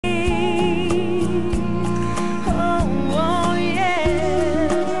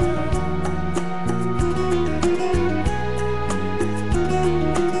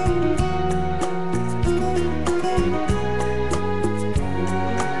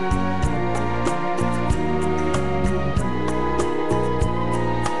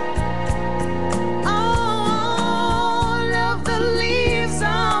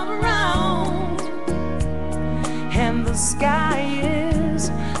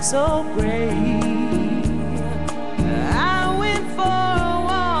so great. I went for a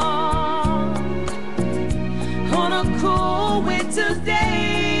walk on a cool winter's day.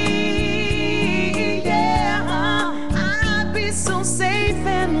 Yeah, I'd be so safe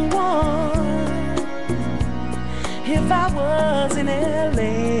and warm if I was in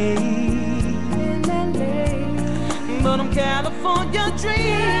LA. But I'm California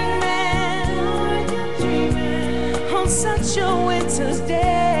dreaming on such a winter's day.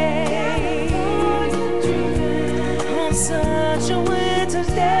 On such a winter's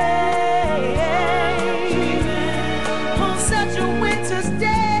day. On such a winter's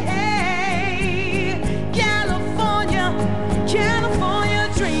day. California, California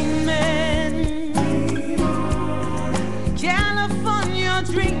dreaming. California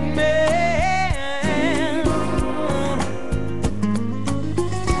dreaming.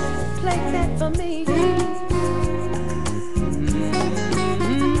 For me.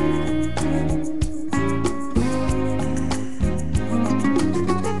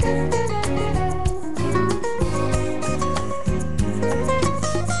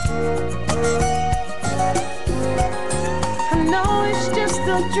 I know it's just a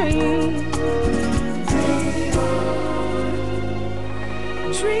dream.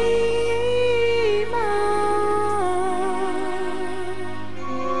 Dream on.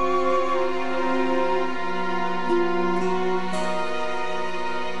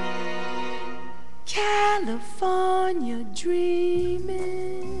 California dreaming.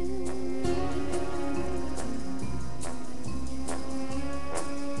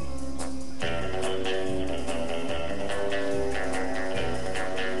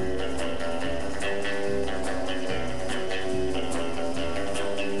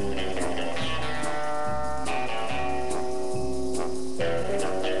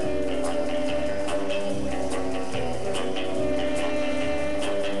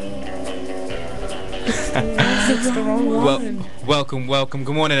 Welcome.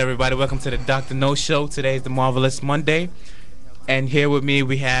 Good morning, everybody. Welcome to the Dr. No Show. Today is the Marvelous Monday. And here with me,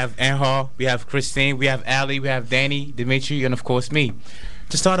 we have Anhar, we have Christine, we have Allie, we have Danny, Dimitri, and of course me.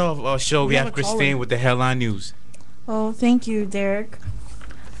 To start off our show, we have Christine with the headline news. Oh, thank you, Derek.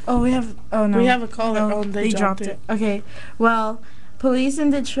 Oh, we have a caller. Oh, they dropped it. Okay. Well, police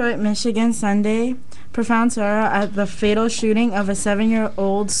in Detroit, Michigan, Sunday profound sorrow at the fatal shooting of a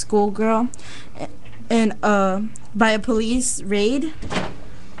 7-year-old schoolgirl by a police raid.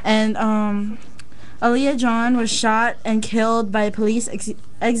 And Aaliyah John was shot and killed by police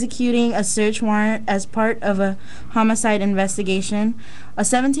executing a search warrant as part of a homicide investigation. A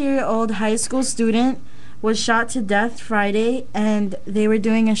 17-year-old high school student was shot to death Friday, and they were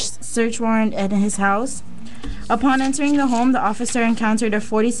doing a search warrant at his house. Upon entering the home, the officer encountered a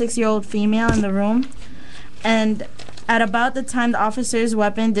 46-year-old female in the room, and at about the time the officer's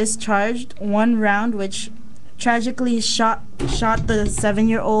weapon discharged one round, which tragically shot the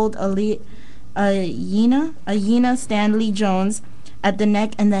 7-year-old Aiyana Stanley Jones at the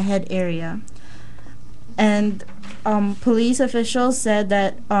neck and the head area. And police officials said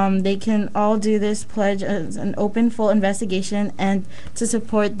that they can all do this pledge as an open, full investigation and to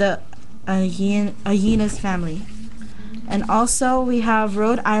support the Aiyana's family. And also we have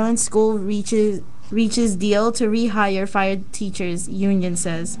Rhode Island school reaches deal to rehire fired teachers, union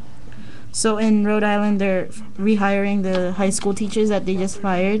says. So in Rhode Island, they're rehiring the high school teachers that they just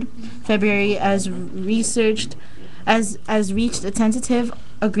fired. February reached a tentative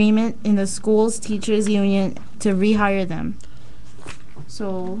agreement in the school's teachers union to rehire them.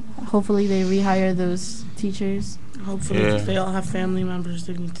 So hopefully they rehire those teachers. Hopefully they all have family members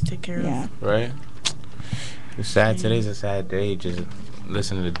they need to take care of. Right. It's sad. Today's a sad day. Just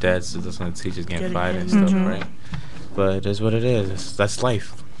listening to dads, listening to teachers getting fired and stuff, right? But it is what it is. That's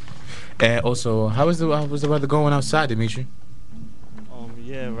life. And also, how was the weather going outside, Dimitri?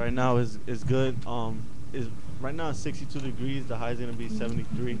 Yeah, right now is good. Right now it's 62 degrees. The high is gonna be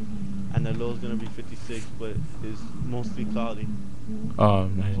 73, and the low is gonna be 56. But it's mostly cloudy. Oh,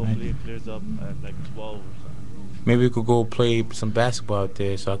 nice. Hopefully it clears up at like 12 or something. Maybe we could go play some basketball out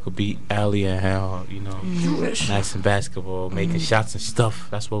there, so I could beat Allie and Hal. Nice and basketball, making shots and stuff.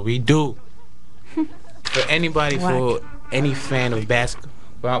 That's what we do. For anybody, for any fan of basketball.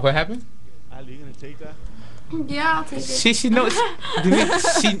 What happened? Ali, you gonna take that? Yeah, I'll take it. She knows.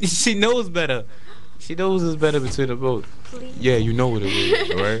 she knows better. She knows it's better between the both. Please. Yeah, you know what it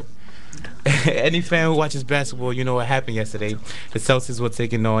is, right? Any fan who watches basketball, you know what happened yesterday. The Celtics were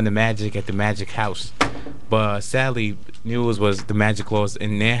taking on the Magic at the Magic House, but sadly, news was the Magic lost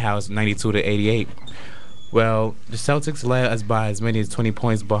in their house, 92-88. Well, the Celtics led us by as many as 20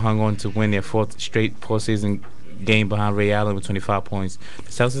 points, but hung on to win their fourth straight postseason game behind Ray Allen with 25 points.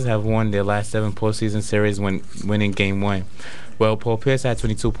 The Celtics have won their last 7 postseason series when winning Game 1. Well, Paul Pierce had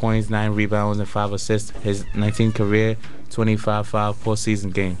 22 points, 9 rebounds, and 5 assists. His 19th career 25-5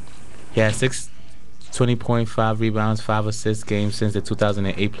 postseason game. He had 20.5 rebounds, 5 assists games since the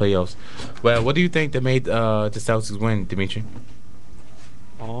 2008 playoffs. Well, what do you think that made the Celtics win, Dimitri?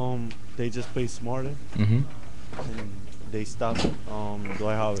 They just play smarter. Mm-hmm. And they stopped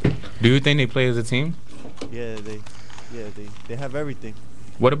Dwight Howard. Do you think they play as a team? Yeah, they have everything.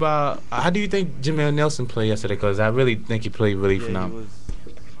 What about how do you think Jameer Nelson played yesterday? Because I really think he played really phenomenal.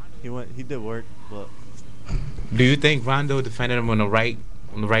 He did work, but do you think Rondo defended him on the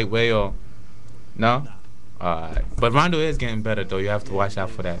right way or no? But Rondo is getting better though. You have to watch out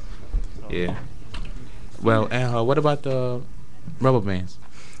for that. Yeah. Well, and what about the rubber bands?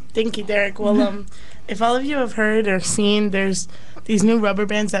 Thank you, Derek. Well, if all of you have heard or seen, there's these new rubber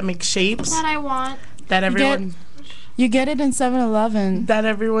bands that make shapes That I want. that everyone You get it in 7-Eleven. that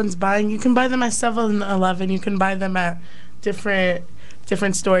everyone's buying. You can buy them at 7-Eleven. You can buy them at different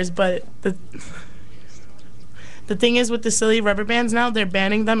stores. But the thing is with the silly rubber bands now, they're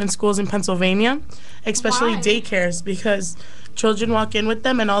banning them in schools in Pennsylvania, especially Why? daycares, because children walk in with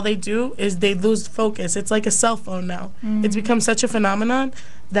them and all they do is they lose focus. It's like a cell phone now. It's become such a phenomenon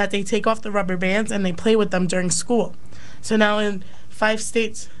that they take off the rubber bands and they play with them during school. So now in 5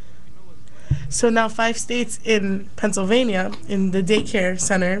 states in Pennsylvania, in the daycare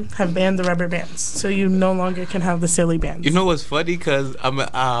center, have banned the rubber bands. So you no longer can have the silly bands. You know what's funny? Because I'm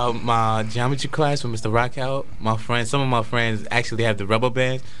my geometry class with Mr. Rockout. Some of my friends actually have the rubber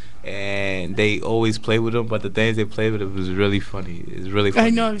bands, and they always play with them. But the things they play with, it was really funny. It's really funny. I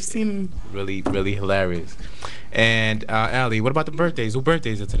know, I've seen. Really, really hilarious. And Allie, what about the birthdays? Who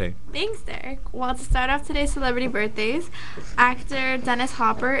birthdays are today? Thanks, Derek. Well, to start off today's celebrity birthdays, actor Dennis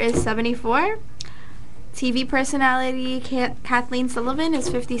Hopper is 74. TV personality Kathleen Sullivan is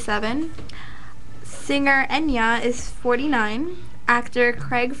 57. Singer Enya is 49. Actor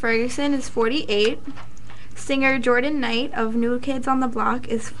Craig Ferguson is 48. Singer Jordan Knight of New Kids on the Block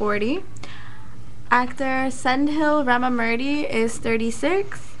is 40. Actor Sendhil Ramamurti is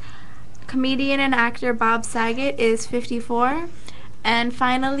 36. Comedian and actor Bob Saget is 54. And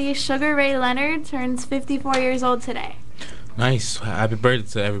finally, Sugar Ray Leonard turns 54 years old today. Nice. Happy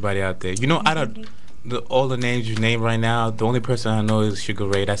birthday to everybody out there. You know, out of all the names you named right now, the only person I know is Sugar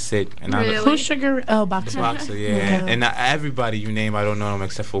Ray. That's it. And Really? Who's Sugar? Oh, Boxer. Boxer, yeah. And everybody you name, I don't know them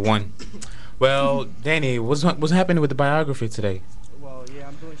except for one. Well, Danny, what's happening with the biography today? Well, yeah,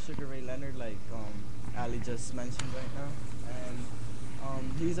 I'm doing Sugar Ray Leonard, like Ali just mentioned right now,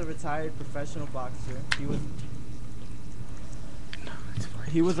 and he's a retired professional boxer.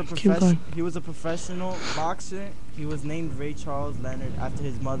 He was a professional boxer. He was named Ray Charles Leonard after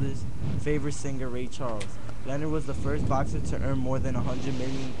his mother's favorite singer, Ray Charles. Leonard was the first boxer to earn more than $100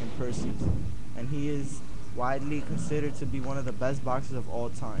 million in purses, and he is widely considered to be one of the best boxers of all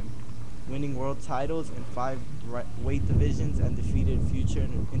time, winning world titles in 5 weight divisions and defeated future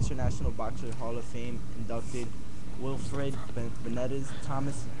International Boxer Hall of Fame inducted Wilfred Benitez,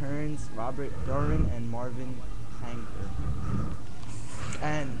 Thomas Hearns, Robert Duran, and Marvin Hagler.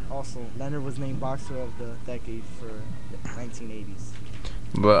 And also, Leonard was named Boxer of the Decade for the 1980s.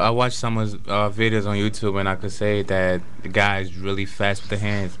 But I watched some of his videos on YouTube, and I could say that the guy is really fast with the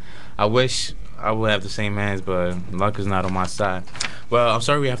hands. I wish I would have the same hands, but luck is not on my side. Well, I'm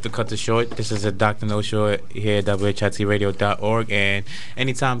sorry we have to cut this short. This is a Dr. No Show here at Radio.org. And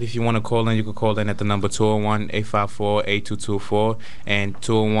anytime if you want to call in, you can call in at the number 201-854-8224 and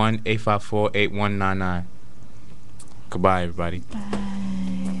 201-854-8199. Goodbye, everybody.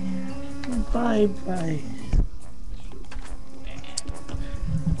 Bye. Bye.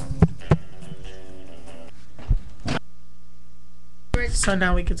 So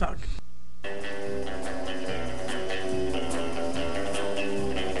now we can talk.